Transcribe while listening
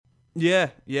Yeah,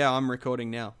 I'm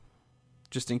recording now.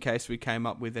 Just in case we came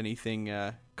up with anything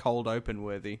cold open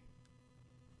worthy.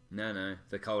 No,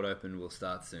 the cold open will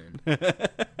start soon.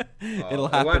 It'll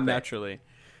happen naturally.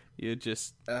 You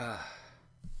just...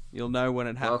 you'll know when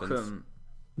it happens. Welcome...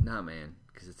 Nah, man,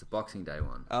 because it's a Boxing Day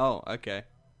one. Oh, okay.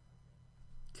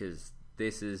 Because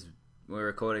we're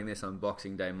recording this on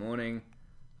Boxing Day morning.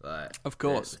 Like, of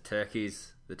course. The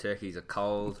turkeys are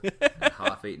cold and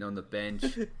half eaten on the bench.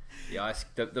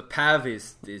 The pav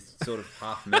is sort of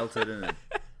half melted and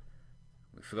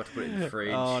we forgot to put it in the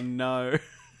fridge. Oh no.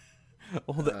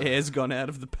 All the air's gone out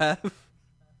of the pav.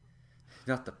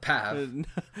 Not the pav.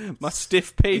 My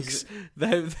stiff peaks.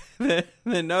 They're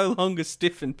no longer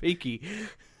stiff and peaky.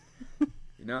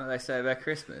 You know what they say about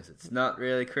Christmas? It's not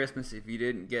really Christmas if you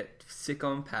didn't get sick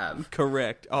on Pav.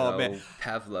 Correct. Oh, man.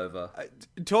 Pavlova.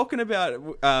 Talking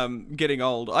about getting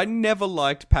old, I never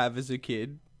liked Pav as a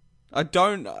kid. I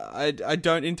don't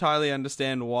entirely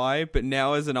understand why, but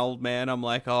now as an old man, I'm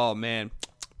like, oh man,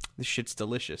 this shit's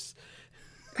delicious.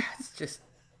 It's just,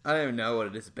 I don't even know what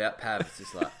it is about Pav. It's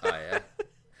just like, oh yeah.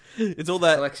 It's all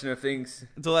that collection of things.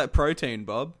 It's all that protein,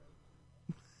 Bob.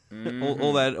 Mm-hmm.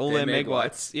 All their egg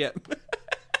whites. Yep.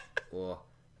 Or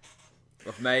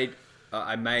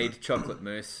I made chocolate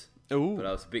mousse. Ooh. But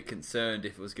I was a bit concerned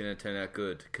if it was going to turn out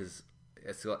good because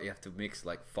it's got, you have to mix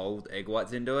like fold egg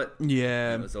whites into it.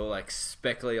 Yeah. And it was all like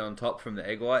speckly on top from the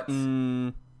egg whites.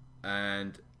 Mm.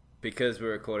 And because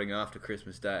we're recording after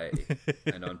Christmas Day,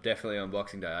 and I'm definitely on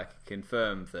Boxing Day, I can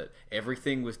confirm that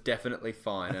everything was definitely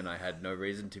fine, and I had no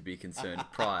reason to be concerned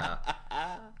prior.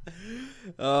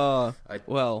 Oh,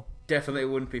 well, definitely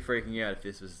wouldn't be freaking out if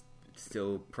this was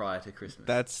still prior to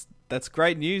Christmas. That's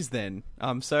great news then.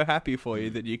 I'm so happy for you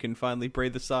that you can finally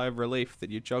breathe a sigh of relief that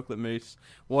your chocolate mousse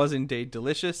was indeed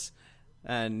delicious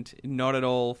and not at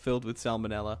all filled with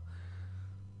salmonella.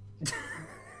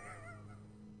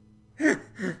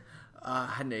 I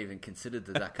hadn't even considered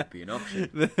that could be an option.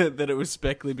 That it was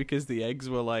speckly because the eggs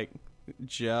were like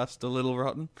just a little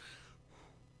rotten.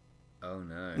 Oh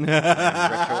no. I'm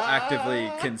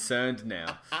retroactively concerned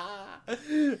now.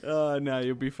 Oh no,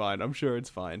 you'll be fine. I'm sure it's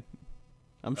fine.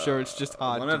 I'm sure it's just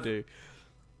hard to do.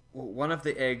 Well, one of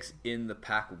the eggs in the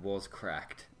pack was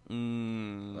cracked.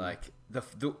 Like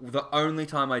the only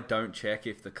time I don't check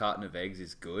if the carton of eggs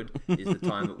is good is the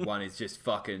time that one is just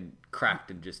fucking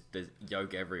cracked and just there's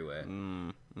yolk everywhere.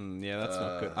 Yeah, that's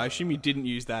not good. I assume you didn't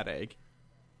use that egg.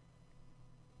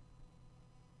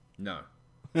 No.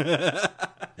 There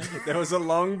was a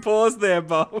long pause there,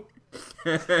 Bob.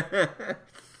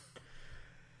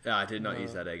 No, I did not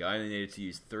use that egg. I only needed to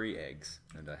use 3 eggs,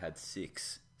 and I had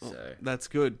 6. So that's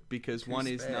good because 1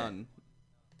 is none,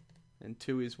 and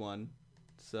 2 is 1.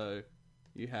 So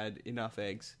you had enough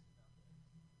eggs.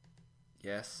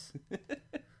 Yes.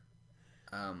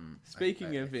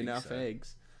 Speaking of enough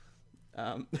eggs,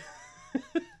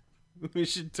 we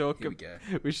should talk.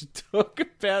 We should talk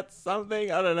about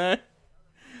something. I don't know.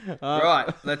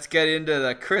 Right, let's get into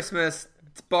the Christmas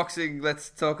boxing. Let's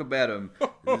talk about them.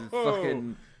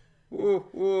 Fucking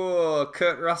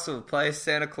Kurt Russell plays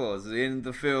Santa Claus in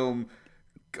the film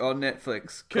on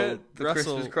Netflix called The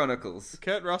Christmas Chronicles.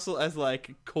 Kurt Russell as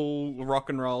like cool rock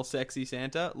and roll sexy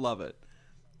Santa. Love it.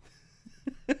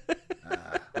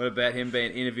 What about him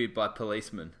being interviewed by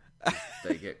policemen? Did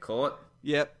they get caught?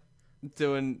 Yep.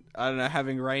 Doing, I don't know,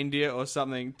 having reindeer or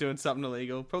something, doing something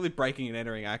illegal. Probably breaking and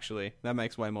entering, actually. That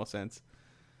makes way more sense.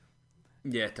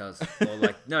 Yeah, it does. Or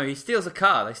like, no, he steals a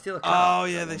car. They steal a car. Oh,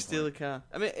 yeah, they steal a car.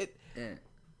 I mean,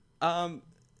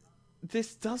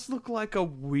 this does look like a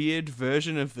weird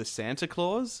version of the Santa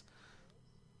Claus.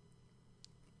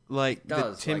 Like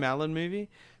the Tim Allen movie.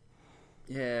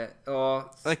 Yeah, or...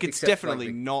 Like, it's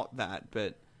definitely not that,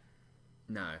 but...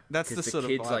 No. That's the sort of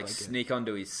vibe, kids, like, sneak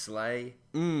onto his sleigh.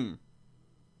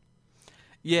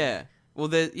 Yeah. Well,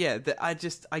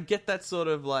 I get that sort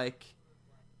of, like...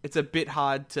 It's a bit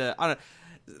hard to... I don't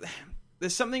know.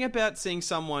 There's something about seeing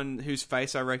someone whose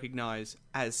face I recognize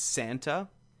as Santa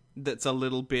that's a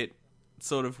little bit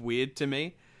sort of weird to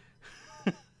me.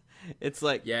 It's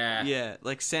like... Yeah,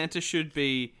 like Santa should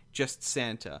be just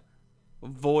Santa.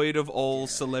 Void of all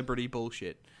celebrity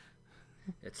bullshit.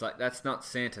 It's like, that's not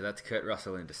Santa, that's Kurt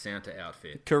Russell in the Santa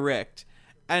outfit. Correct.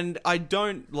 And I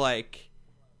don't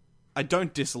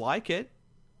dislike it,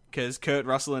 because Kurt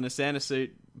Russell in a Santa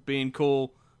suit, being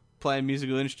cool, playing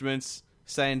musical instruments,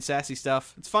 saying sassy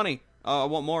stuff, it's funny. I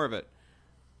want more of it.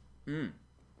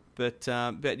 But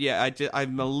yeah,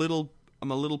 I'm a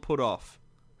little put off.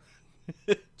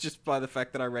 Just by the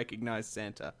fact that I recognize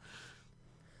Santa.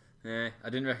 Yeah, I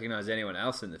didn't recognize anyone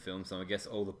else in the film, so I guess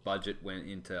all the budget went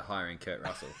into hiring Kurt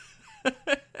Russell.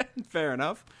 Fair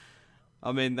enough.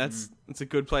 I mean, that's a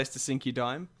good place to sink your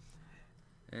dime.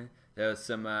 Yeah. There were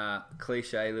some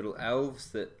cliche little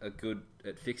elves that are good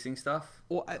at fixing stuff.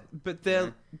 But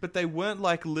they weren't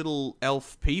like little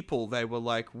elf people. They were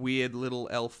like weird little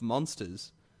elf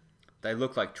monsters. They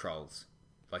look like trolls,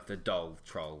 like the doll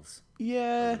trolls.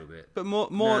 Yeah, a little bit. but more,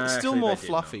 No, still actually, more they did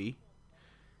fluffy.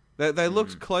 They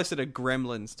looked closer to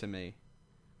gremlins to me.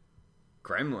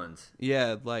 Gremlins.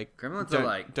 Yeah, like Gremlins are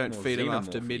like don't more feed them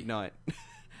after xenomorphy. midnight.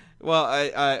 Well,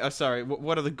 I sorry.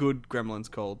 What are the good gremlins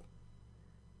called?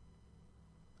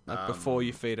 Like before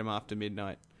you feed them after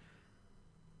midnight.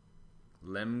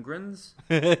 Lemgrins,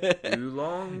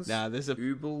 oolongs. Nah, there's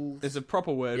oobles. a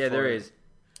proper word. Yeah, for there it. is.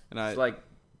 And It's like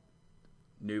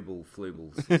nooble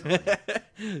flubles. Or something.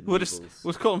 we'll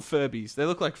Noobles. call them Furbies. They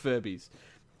look like Furbies.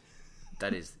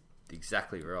 That is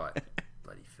exactly right.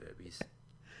 Bloody Furbies.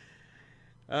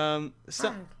 I'm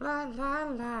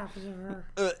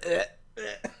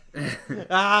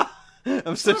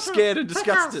so scared and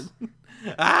disgusted.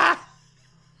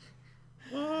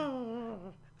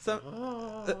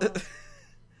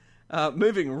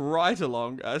 Moving right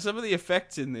along, some of the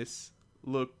effects in this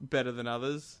look better than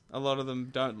others. A lot of them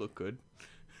don't look good.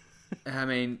 I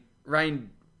mean,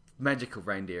 magical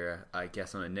reindeer, I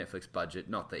guess, on a Netflix budget,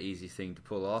 not the easy thing to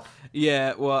pull off.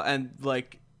 Yeah, well, and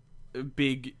like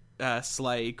big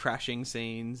sleigh crashing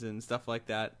scenes and stuff like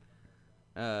that.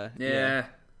 Yeah.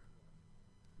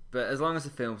 But as long as the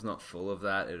film's not full of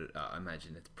that, I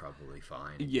imagine it's probably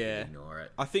fine. Yeah. Ignore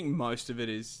it. I think most of it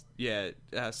is,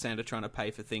 Santa trying to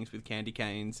pay for things with candy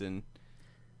canes and,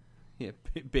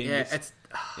 being Yeah, this,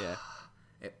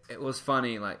 It was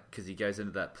funny, like, because he goes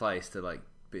into that place to, like,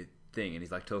 thing, and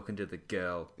he's, like, talking to the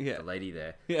girl, the lady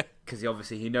there. Yeah. Because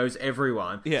he knows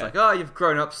everyone. Yeah. It's like, oh, you've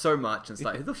grown up so much. And it's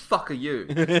like, who the fuck are you?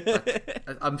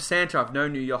 Like, I'm Santa. I've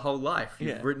known you your whole life.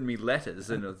 You've written me letters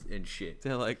and shit.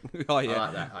 They're like, oh yeah, I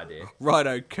like that idea.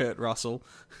 righto, Kurt Russell.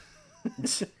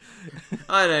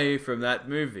 I know you from that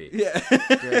movie. Yeah.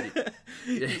 Dirty.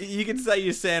 You can say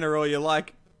you're Santa all you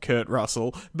like, Kurt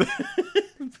Russell,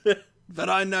 but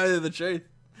I know the truth.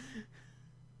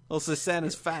 Also,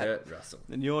 Santa's fat, Kurt Russell.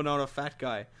 and you're not a fat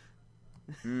guy.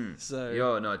 So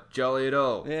You're not jolly at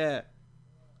all. yeah,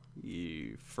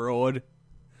 you fraud.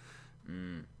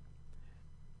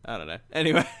 I don't know.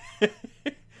 Anyway,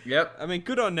 Yep. I mean,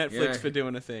 good on Netflix Yeah. for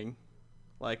doing a thing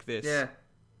like this. Yeah.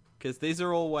 Because these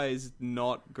are always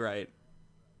not great.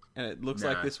 And it looks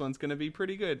like No. this one's going to be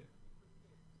pretty good.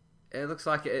 It looks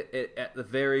like it at the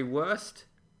very worst,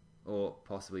 or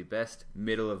possibly best,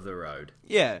 middle of the road.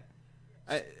 Yeah.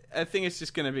 I think it's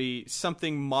just going to be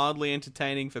something mildly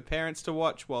entertaining for parents to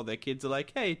watch while their kids are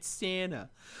like, hey, it's Santa.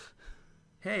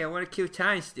 Hey, I want to kill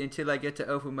time until I get to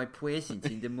open my presents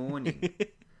in the morning.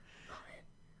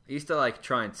 I used to like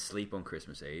try and sleep on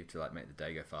Christmas Eve to like make the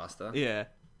day go faster. Yeah.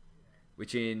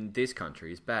 Which in this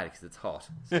country is bad because it's hot.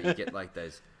 So you get like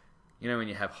those, you know, when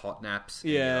you have hot naps.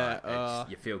 And Yeah, you're like,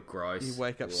 you feel gross. You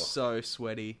wake up Ugh. so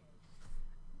sweaty.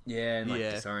 Yeah, and like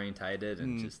Yeah. disorientated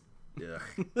and just ugh.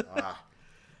 Ah.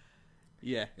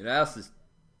 Yeah. You know what else is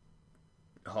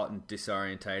hot and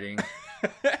disorientating?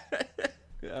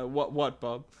 What,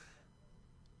 Bob?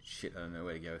 Shit, I don't know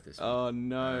where to go with this one. Oh,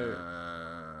 no.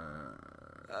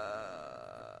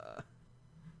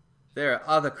 There are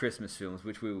other Christmas films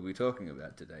which we will be talking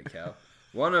about today, Cal.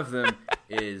 One of them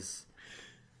is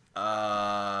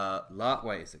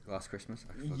wait, is it Last Christmas?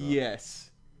 I forgot.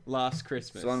 Yes. Last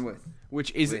Christmas. It's the one with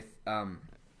Which is Daenerys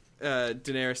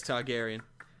Targaryen.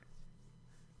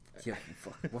 Yeah,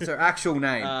 fuck. What's her actual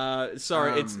name?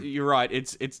 You're right.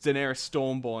 It's Daenerys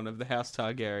Stormborn of the House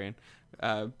Targaryen,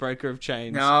 breaker of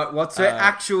chains. No, what's her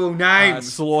actual name?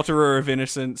 Slaughterer of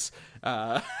innocents.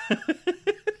 Queen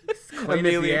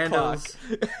Amelia of the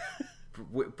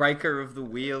Andals. Breaker of the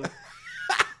Wheel.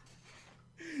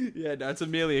 Yeah, no, it's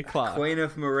Amelia Clark. Queen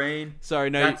of Marine.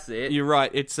 Sorry, no, That's it. You're right.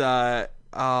 It's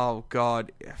oh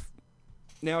god,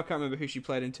 now I can't remember who she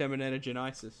played in Terminator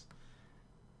Genisys.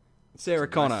 Sarah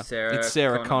Connor. It's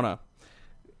Sarah Connor.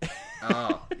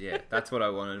 Oh, yeah, that's what I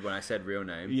wanted when I said real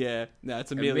name. Yeah, no,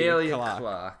 it's Amelia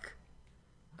Clark.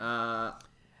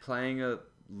 Playing a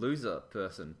loser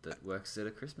person that works at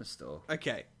a Christmas store.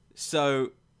 Okay,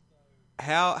 so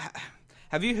how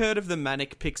have you heard of the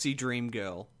manic pixie dream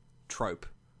girl trope?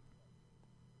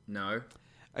 No.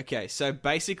 Okay, so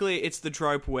basically it's the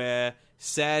trope where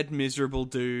sad, miserable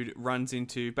dude runs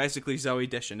into basically Zooey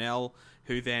Deschanel,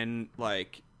 who then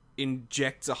like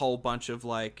injects a whole bunch of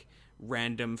like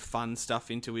random fun stuff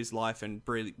into his life and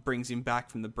brings him back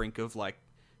from the brink of like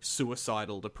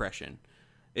suicidal depression.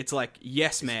 It's like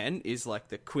Yes Man is like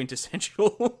the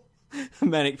quintessential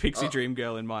manic pixie dream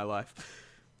girl in my life.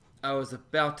 I was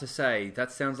about to say,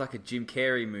 that sounds like a Jim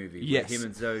Carrey movie. Yes. Where him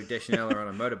and Zoe Deschanel are on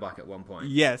a motorbike at one point.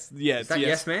 Yes, Is that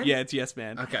Yes Man? Yeah, it's Yes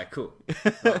Man. Okay, cool.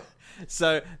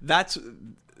 So that's...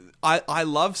 I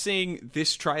love seeing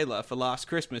this trailer for Last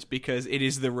Christmas because it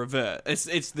is the reverse.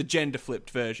 It's the gender flipped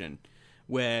version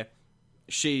where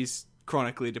she's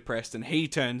chronically depressed and he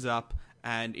turns up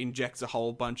and injects a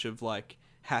whole bunch of like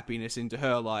happiness into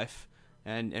her life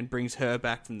and brings her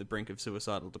back from the brink of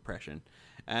suicidal depression.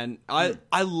 And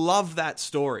I love that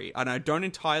story, and I don't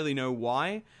entirely know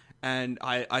why, and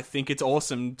I think it's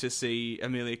awesome to see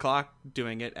Emilia Clarke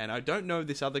doing it, and I don't know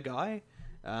this other guy,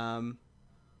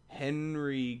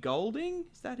 Henry Golding,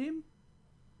 is that him?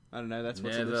 I don't know, that's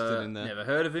what's listed in there. Never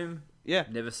heard of him. Yeah.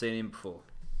 Never seen him before.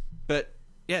 But,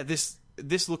 yeah, this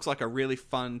looks like a really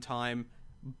fun time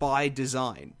by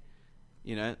design.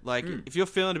 You know, like, if you're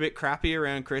feeling a bit crappy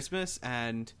around Christmas,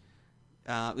 and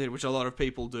which a lot of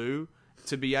people do,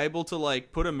 to be able to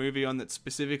like put a movie on that's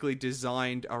specifically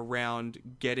designed around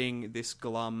getting this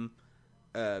glum,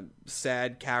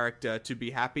 sad character to be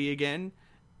happy again,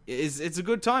 it's a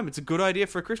good time. It's a good idea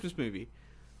for a Christmas movie.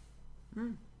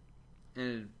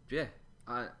 And yeah,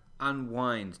 I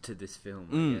unwind to this film,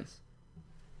 I guess.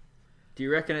 Do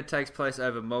you reckon it takes place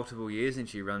over multiple years and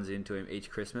she runs into him each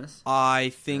Christmas? I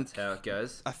think that's how it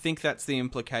goes. I think that's the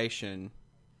implication.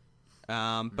 But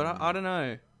I don't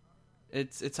know.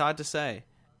 It's hard to say.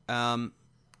 What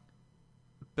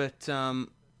was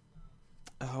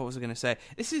I going to say?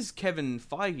 This is Kevin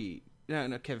Feige. No,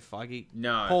 not Kevin Feige.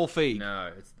 No. Paul Feig.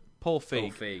 No, it's Paul Feig.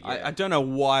 Paul Feig, yeah. I don't know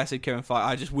why I said Kevin Feige.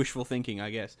 I just wishful thinking,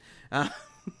 I guess.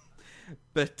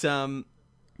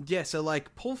 Yeah, so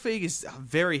like Paul Feig is a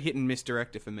very hit and miss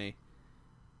director for me.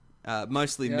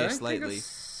 Mostly miss lately. I've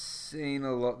seen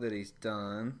a lot that he's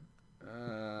done.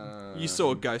 You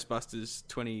saw Ghostbusters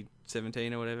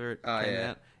 2017 or whatever it came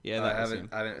out. Yeah, I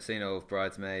haven't seen all of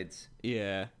Bridesmaids.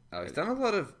 Yeah. Oh, he's done a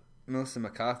lot of Melissa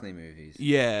McCarthy movies.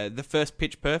 Yeah, the first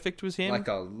Pitch Perfect was him. Like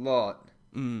a lot.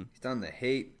 He's done The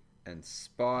Heat and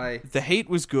Spy. The Heat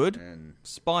was good. And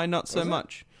Spy not so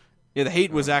much. Yeah, The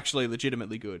Heat was actually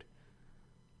legitimately good.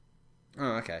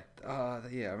 Oh, okay.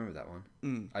 Yeah, I remember that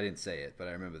one. I didn't see it, but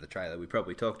I remember the trailer. We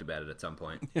probably talked about it at some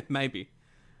point. Maybe.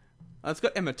 It's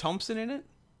got Emma Thompson in it.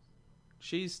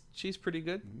 She's pretty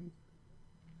good.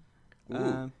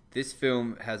 Ooh, this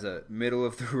film has a middle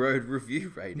of the road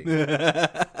review rating.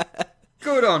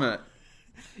 Good on it.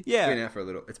 Yeah, it's been out for a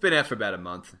little. It's been out for about a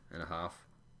month and a half.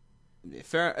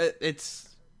 Fair.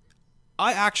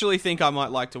 I actually think I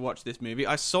might like to watch this movie.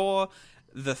 I saw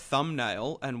the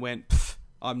thumbnail and went,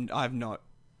 I've not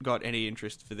got any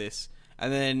interest for this.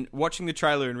 And then watching the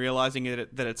trailer and realizing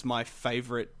that it's my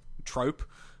favorite trope.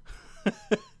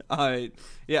 I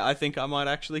think I might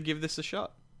actually give this a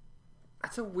shot.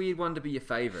 That's a weird one to be your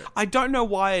favorite. I don't know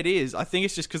why it is. I think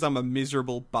it's just because I'm a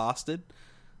miserable bastard.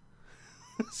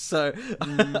 So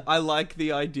I like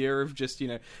the idea of just,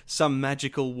 some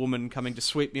magical woman coming to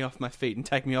sweep me off my feet and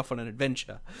take me off on an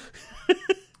adventure.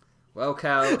 Well,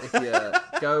 Cal, if you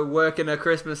go work in a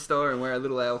Christmas store and wear a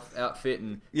little elf outfit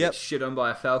and get shit on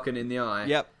by a falcon in the eye.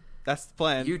 Yep, that's the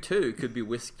plan. You too could be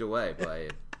whisked away by a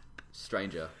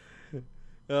stranger.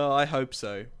 Oh, I hope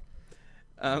so.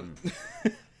 And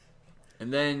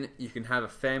then you can have a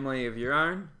family of your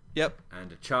own. Yep.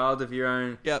 And a child of your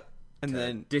own. Yep. And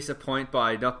then disappoint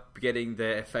by not getting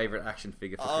their favourite action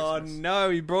figure for Christmas. Oh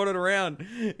no, he brought it around.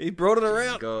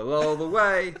 Go all the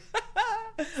way.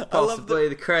 Possibly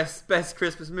the best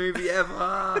Christmas movie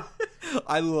ever.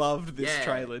 I loved this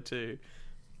trailer too.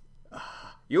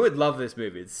 You would love this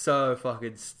movie. It's so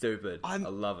fucking stupid. I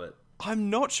love it.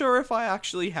 I'm not sure if I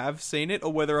actually have seen it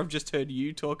or whether I've just heard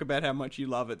you talk about how much you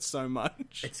love it so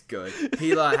much. It's good.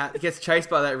 He gets chased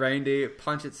by that reindeer,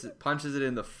 punches it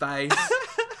in the face.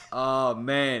 Oh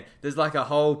man, there's like a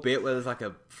whole bit where there's like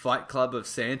a fight club of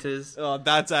Santas. Oh,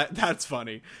 that's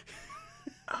funny.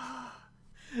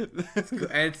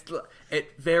 And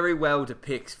it very well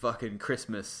depicts fucking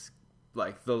Christmas,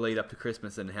 like the lead up to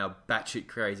Christmas and how batshit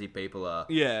crazy people are.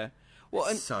 Yeah, well,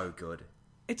 it's so good.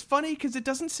 It's funny because it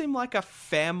doesn't seem like a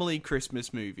family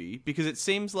Christmas movie because it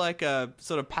seems like a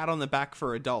sort of pat on the back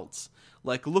for adults.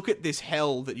 Like, look at this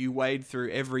hell that you wade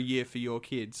through every year for your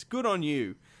kids. Good on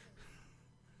you.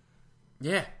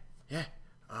 Yeah.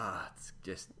 It's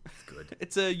good.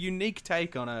 It's a unique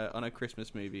take on a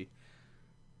Christmas movie.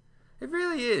 It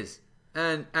really is,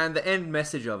 and the end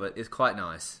message of it is quite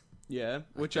nice. Yeah,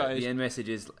 the end message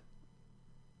is.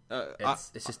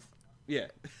 It's just. Yeah.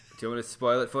 Do you want me to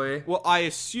spoil it for you? Well, I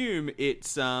assume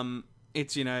it's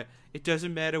it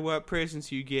doesn't matter what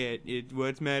presents you get.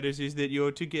 What matters is that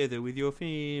you're together with your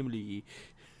family.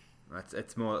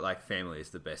 It's more like family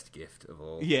is the best gift of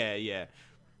all. Yeah.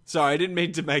 Sorry, I didn't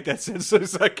mean to make that sound so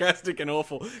sarcastic and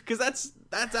awful, because that's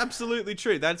absolutely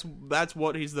true. That's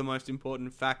what is the most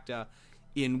important factor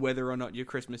in whether or not your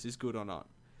Christmas is good or not.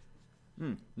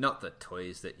 Not the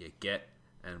toys that you get,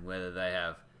 and whether they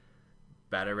have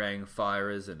batarang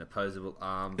firers and opposable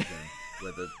arms, and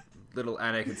whether little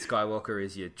Anakin Skywalker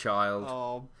is your child.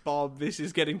 Oh, Bob, this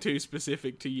is getting too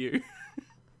specific to you.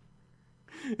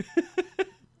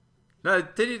 No,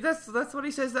 that's what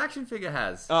he says the action figure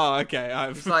has. Oh, okay.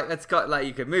 It's like, it's got, like,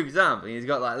 you can move his arm, and he's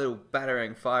got, like, little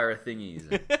batarang fire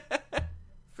thingies.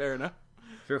 Fair enough.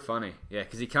 It's real funny. Yeah,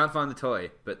 because he can't find the toy,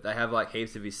 but they have, like,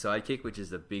 heaps of his sidekick, which is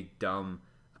the big, dumb,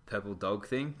 purple dog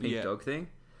thing, pink dog thing.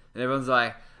 And everyone's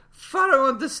like, I don't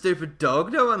want the stupid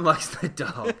dog. No one likes the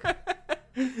dog.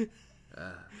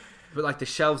 But, like, the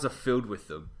shelves are filled with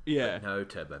them. Yeah. But no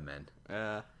Turbo Man.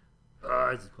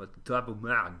 It's what the Turbo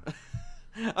Man.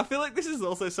 I feel like this is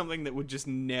also something that would just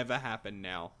never happen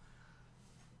now.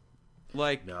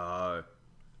 Like, No.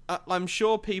 I'm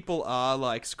sure people are,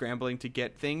 like, scrambling to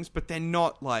get things, but they're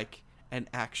not, like, an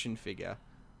action figure.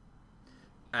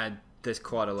 And there's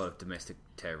quite a lot of domestic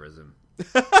terrorism.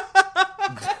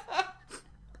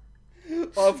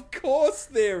 Of course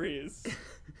there is.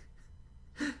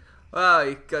 Well,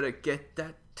 you gotta get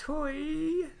that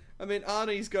toy. I mean,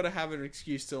 Arnie's got to have an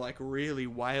excuse to, like, really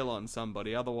wail on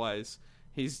somebody, otherwise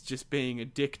he's just being a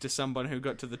dick to someone who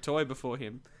got to the toy before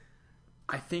him.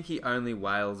 I think he only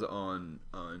wails on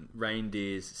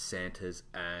reindeers, Santas,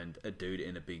 and a dude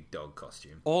in a big dog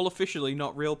costume. All officially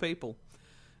not real people.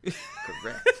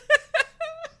 Correct.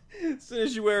 As soon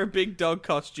as you wear a big dog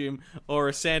costume, or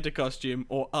a Santa costume,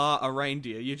 or are a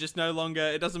reindeer, you're just no longer...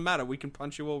 It doesn't matter, we can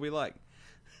punch you all we like.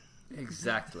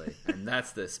 Exactly. And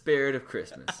that's the spirit of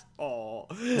Christmas. Oh.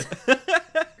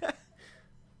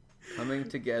 Coming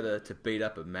together to beat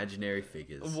up imaginary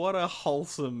figures. What a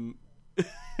wholesome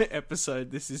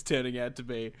episode this is turning out to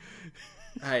be.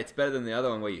 Hey, it's better than the other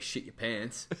one where you shit your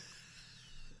pants.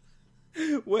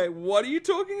 Wait, what are you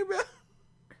talking about?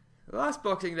 The last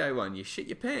Boxing Day one, you shit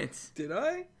your pants. Did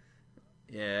I?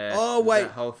 Yeah. Oh, wait.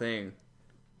 That whole thing.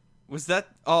 Was that...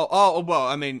 Oh, well,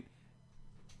 I mean...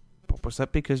 Was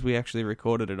that because we actually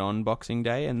recorded it on Boxing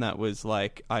Day and that was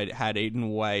like I had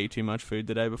eaten way too much food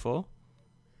the day before?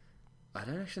 I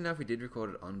don't actually know if we did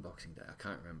record it on Boxing Day. I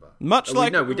can't remember. Much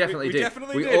like... No, we definitely did.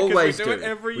 Definitely we did, always we do it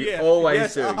every year. We always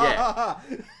yes. do, yeah.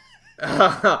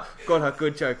 God, a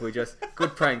good joke.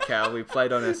 Good prank, Cal. We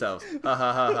played on ourselves. Ha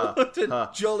ha ha ha. What a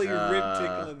jolly rib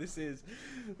tickler this is.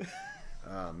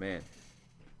 Oh, man.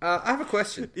 I have a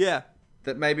question. Yeah.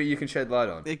 That maybe you can shed light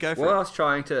on. Yeah, go for When it. I was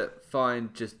trying to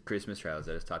find just Christmas trailers,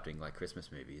 I just typed in like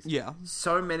Christmas movies. Yeah.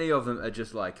 So many of them are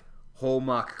just like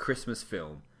Hallmark Christmas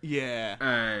film. Yeah.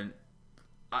 And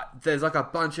there's like a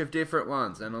bunch of different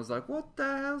ones. And I was like, what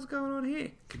the hell's going on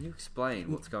here? Can you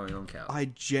explain what's going on, Cal? I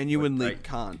genuinely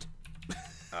can't.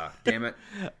 Damn it.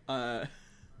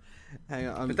 Hang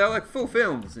on. But they're like full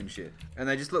films and shit. And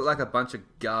they just look like a bunch of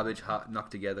garbage knocked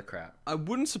together crap. I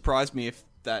wouldn't surprise me if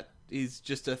that is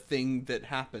just a thing that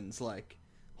happens. Like,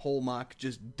 Hallmark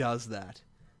just does that.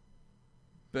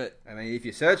 But I mean, if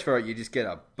you search for it, you just get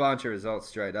a bunch of results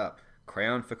straight up.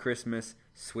 Crown for Christmas,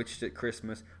 Switched at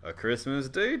Christmas, A Christmas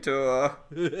Detour,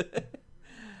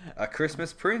 A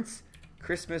Christmas Prince,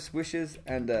 Christmas Wishes,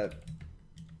 and a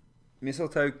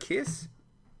Mistletoe Kiss,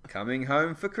 Coming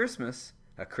Home for Christmas,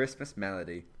 A Christmas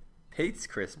Melody, Pete's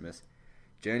Christmas,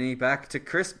 Journey Back to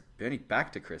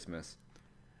Christmas.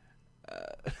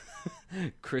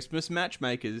 Christmas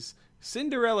Matchmakers,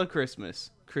 Cinderella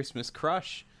Christmas, Christmas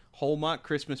Crush, Hallmark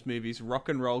Christmas movies, Rock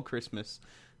and Roll Christmas,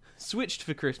 Switched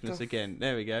for Christmas again.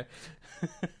 There we go.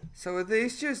 So are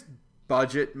these just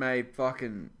budget-made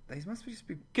fucking... These must just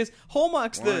be... Because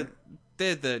Hallmark's they're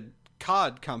the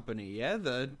card company, yeah?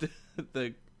 The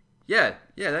Yeah,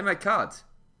 they make cards.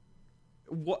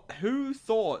 Who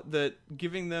thought that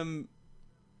giving them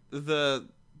the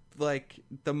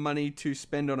money to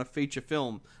spend on a feature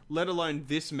film, let alone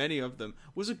this many of them,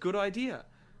 was a good idea?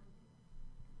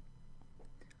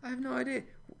 I have no idea.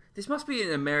 This must be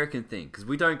an American thing, because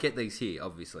we don't get these here,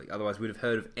 obviously. Otherwise, we'd have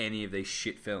heard of any of these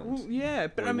shit films. Well, yeah,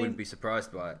 but I mean... wouldn't be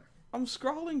surprised by it. I'm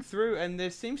scrolling through, and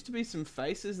there seems to be some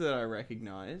faces that I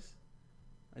recognise.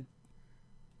 I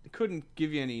couldn't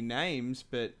give you any names,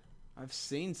 but I've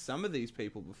seen some of these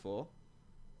people before.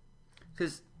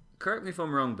 Because, correct me if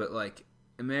I'm wrong, but, like,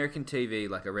 American TV,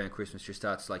 like, around Christmas just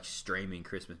starts, like, streaming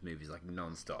Christmas movies, like,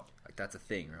 non-stop. Like, that's a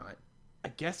thing, right? I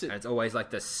guess And it's always,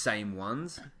 like, the same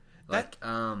ones. Like,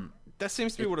 that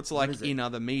seems to be what it's like in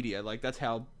other media. Like, that's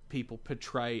how people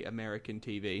portray American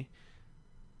TV.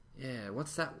 Yeah,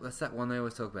 what's that? That's that one they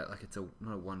always talk about. Like, it's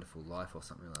not a Wonderful Life or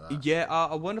something like that. Yeah,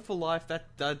 A Wonderful Life.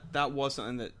 That was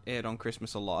something that aired on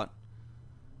Christmas a lot.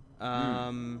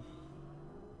 And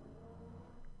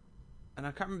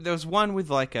I can't remember. There was one with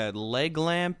like a leg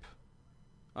lamp.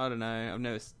 I don't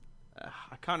know.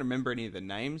 I can't remember any of the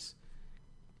names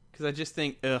because I just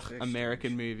think,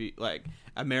 American movie, like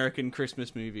American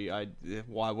Christmas movie.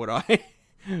 Why would I?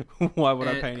 Why would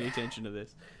I pay any attention to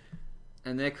this?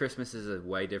 And their Christmases are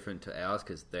way different to ours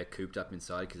because they're cooped up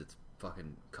inside because it's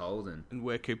fucking cold and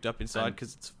we're cooped up inside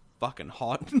because it's fucking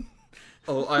hot.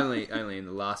 Oh, only in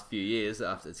the last few years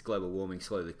after it's global warming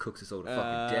slowly cooks us all to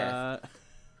fucking death.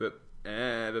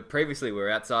 But previously we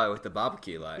were outside with the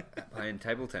barbecue, like playing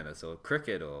table tennis or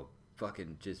cricket or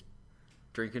fucking just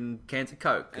drinking cans of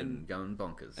Coke and going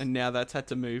bonkers. And now that's had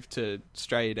to move to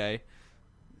Australia Day,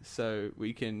 so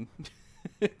we can.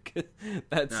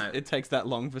 It takes that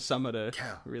long for summer to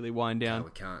really wind down. We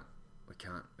can't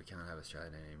have Australia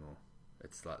Day anymore.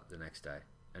 It's like the next day.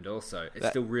 And also, it's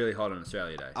still really hot on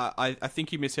Australia Day. I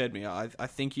think you misheard me. I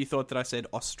think you thought that I said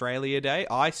Australia Day.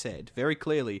 I said, very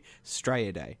clearly,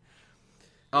 Australia Day.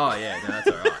 Oh, yeah. No, that's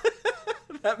all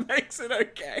right. That makes it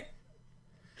okay.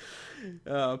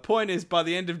 Point is, by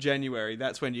the end of January,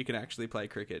 that's when you can actually play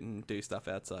cricket and do stuff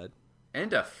outside.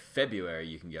 End of February,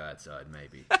 you can go outside,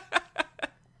 maybe.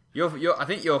 I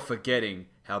think you're forgetting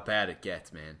how bad it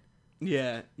gets, man.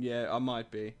 Yeah, I might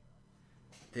be.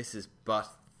 This is but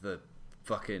the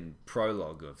fucking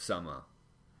prologue of summer.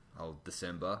 Old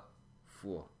December.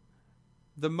 Whew.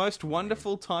 The most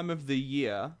wonderful time of the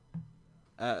year,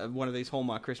 one of these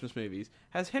Hallmark Christmas movies,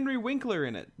 has Henry Winkler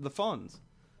in it, The Fonz.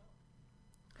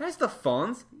 Has The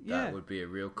Fonz? Yeah. That would be a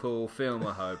real cool film,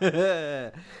 I hope.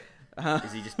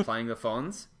 Is he just playing The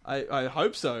Fonz? I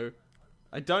hope so.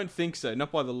 I don't think so, not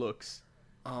by the looks.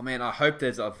 Oh man, I hope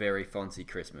there's a Very Fonzie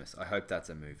Christmas. I hope that's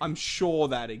a movie. I'm sure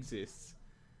that exists.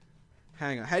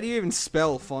 Hang on, how do you even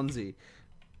spell Fonzie?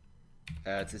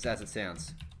 It's just as it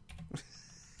sounds.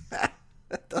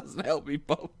 That doesn't help me,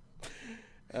 Bob.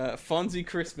 Fonzie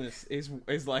Christmas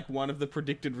is like one of the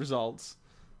predicted results.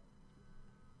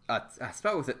 I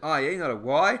spelled with an I-E, not a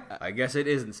Y. I guess it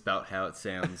isn't spelt how it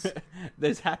sounds.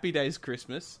 There's Happy Days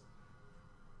Christmas.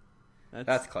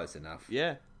 That's close enough.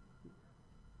 Yeah.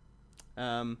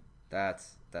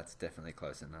 That's definitely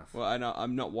close enough. Well,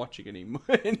 I'm not watching any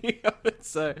of it,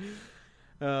 so.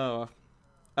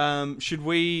 Should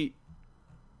we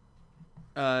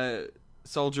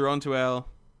soldier on to our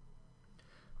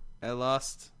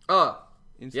last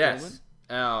installment? Yes,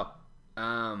 our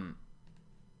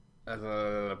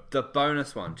the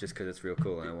bonus one, just because it's real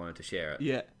cool and I wanted to share it.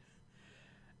 Yeah.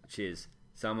 Which is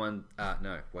someone.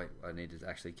 No, wait. I need to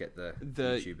actually get the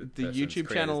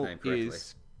YouTube channel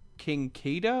is King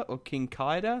Kida or King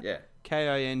Kida. Yeah.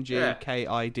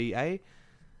 KINGKIDA.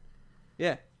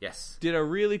 Yeah. Yes. Did a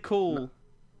really cool,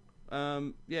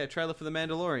 trailer for The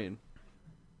Mandalorian.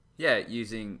 Yeah,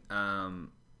 using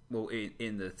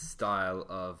in the style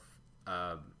of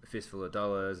Fistful of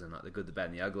Dollars and like The Good, the Bad,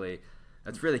 and the Ugly.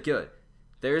 It's really good.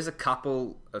 There is a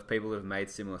couple of people who have made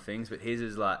similar things, but his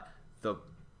is like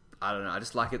I don't know. I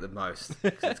just like it the most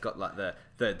because it's got like the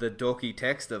dorky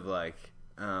text of like,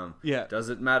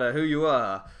 doesn't matter who you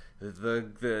are,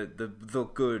 the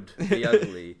good, the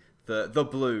ugly, the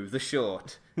blue, the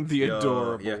short, the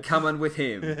adorable. You're coming with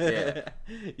him. Yeah,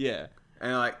 yeah.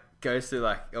 And like goes through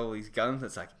like all these guns.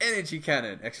 It's like energy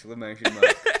cannon! Exclamation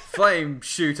mark! Flame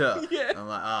shooter! Yeah. I'm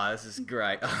like, this is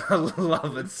great. I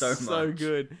love it so much. So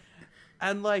good,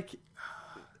 and like.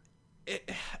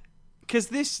 Because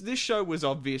this show was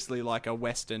obviously like a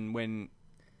Western when,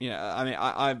 I mean,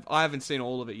 I haven't seen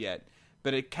all of it yet,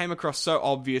 but it came across so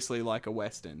obviously like a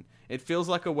Western. It feels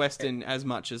like a Western as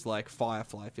much as like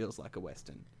Firefly feels like a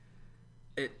Western.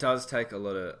 It does take a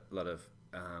lot of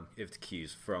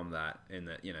cues from that, in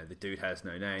that, the dude has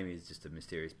no name, he's just a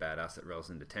mysterious badass that rolls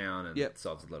into town and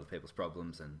solves a lot of people's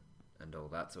problems and all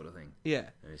that sort of thing. Yeah.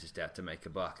 And he's just out to make a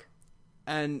buck.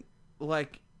 And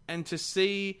to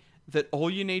see that all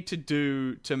you need to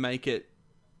do to make it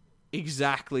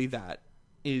exactly that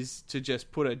is to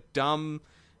just put a dumb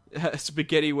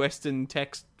spaghetti Western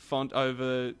text font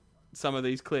over some of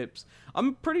these clips.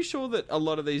 I'm pretty sure that a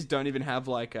lot of these don't even have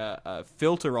like a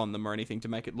filter on them or anything to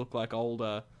make it look like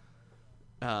older,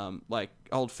 like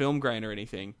old film grain or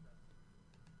anything.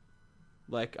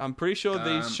 Like, I'm pretty sure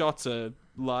these shots are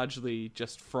largely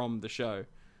just from the show.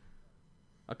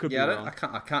 I could be wrong.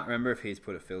 I can't remember if he's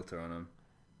put a filter on them.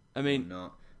 I mean,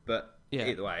 not, but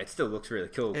either way, it still looks really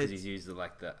cool because he's used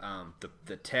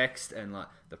the text and like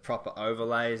the proper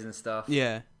overlays and stuff.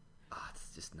 Yeah,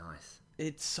 it's just nice.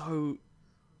 It's so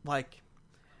like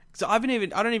So I don't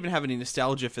even have any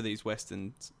nostalgia for these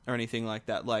westerns or anything like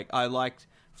that. Like I liked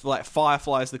like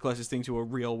Firefly is the closest thing to a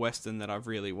real western that I've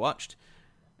really watched.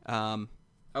 Oh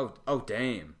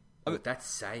damn! Oh, that's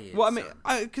sad. Well, I mean,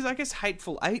 because I guess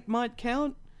Hateful Eight might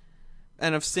count,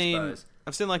 and I've seen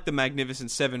like the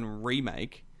Magnificent Seven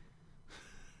remake.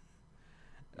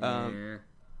 Yeah.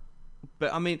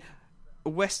 But I mean,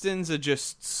 westerns are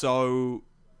just so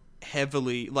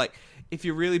heavily like, if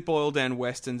you really boil down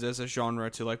westerns as a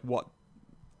genre to like what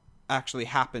actually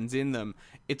happens in them,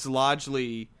 it's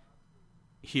largely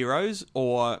heroes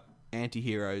or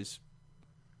anti-heroes.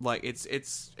 Like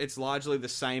it's largely the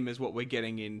same as what we're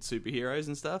getting in superheroes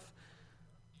and stuff.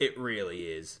 It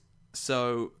really is.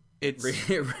 So it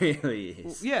really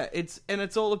is. Yeah, it's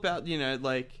all about, you know,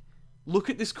 like, look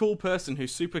at this cool person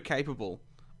who's super capable,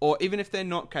 or even if they're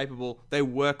not capable, they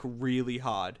work really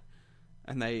hard,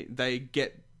 and they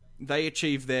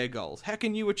achieve their goals. How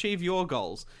can you achieve your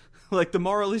goals? Like, the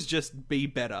moral is just be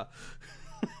better.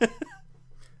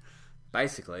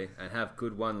 Basically, and have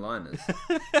good one-liners.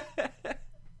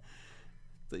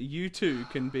 That you too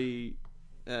can be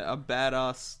a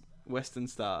badass Western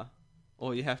star.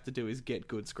 All you have to do is get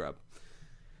good, scrub.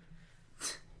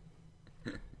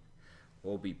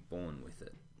 Or be born with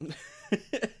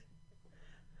it.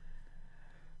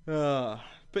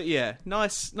 But yeah,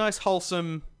 nice,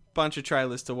 wholesome bunch of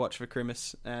trailers to watch for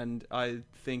Christmas, and I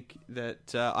think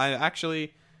that I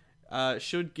actually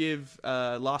should give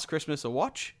Last Christmas a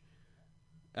watch.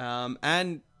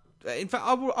 And in fact,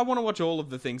 I want to watch all of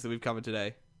the things that we've covered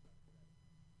today.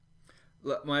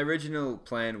 Look, my original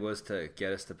plan was to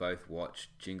get us to both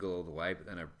watch Jingle All the Way, but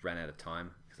then I ran out of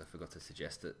time because I forgot to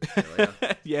suggest it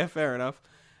earlier. Yeah, fair enough.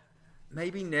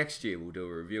 Maybe next year we'll do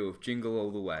a review of Jingle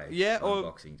All the Way. Yeah, on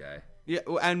Boxing Day. Yeah,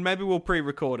 and maybe we'll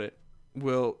pre-record it.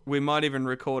 We might even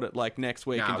record it like next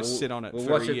week and just sit on it. We'll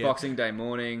for watch a it year. Boxing Day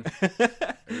morning. It'll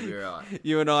be right.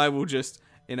 You and I will just,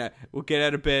 we'll get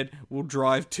out of bed. We'll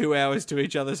drive 2 hours to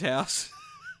each other's house.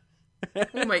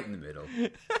 We'll meet in the middle.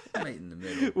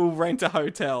 We'll rent a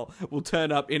hotel. We'll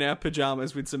turn up in our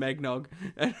pajamas with some eggnog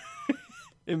and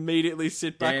immediately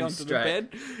sit back onto the bed,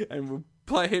 and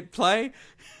we'll hit play.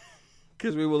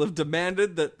 Because we will have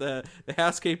demanded that the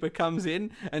housekeeper comes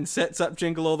in and sets up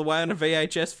Jingle All the Way on a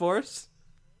VHS for us.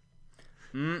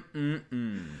 Damn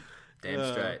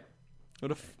straight.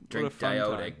 What a Drink fun day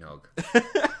old time. eggnog.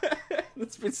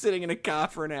 It's been sitting in a car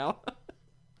for an hour.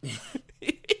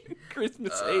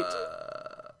 Christmas Eve.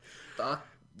 Fuck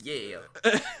yeah.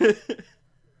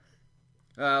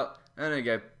 Well, I'm going to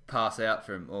go pass out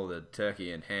from all the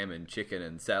turkey and ham and chicken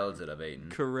and salads that I've eaten.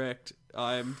 Correct.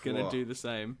 I'm going to do the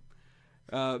same.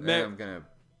 I'm going to...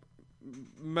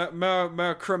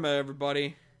 Merry Christmas,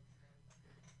 everybody.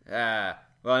 Well,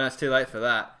 that's too late for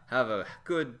that. Have a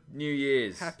good New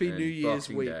Year's. Happy New Year's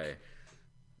Boxing week. Day.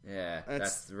 Yeah,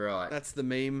 that's right. That's the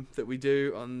meme that we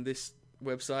do on this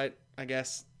website, I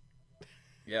guess.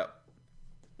 Yep.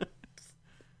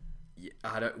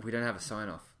 Yeah, we don't have a sign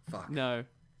off. Fuck. No.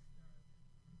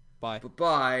 Bye.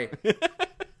 Bye.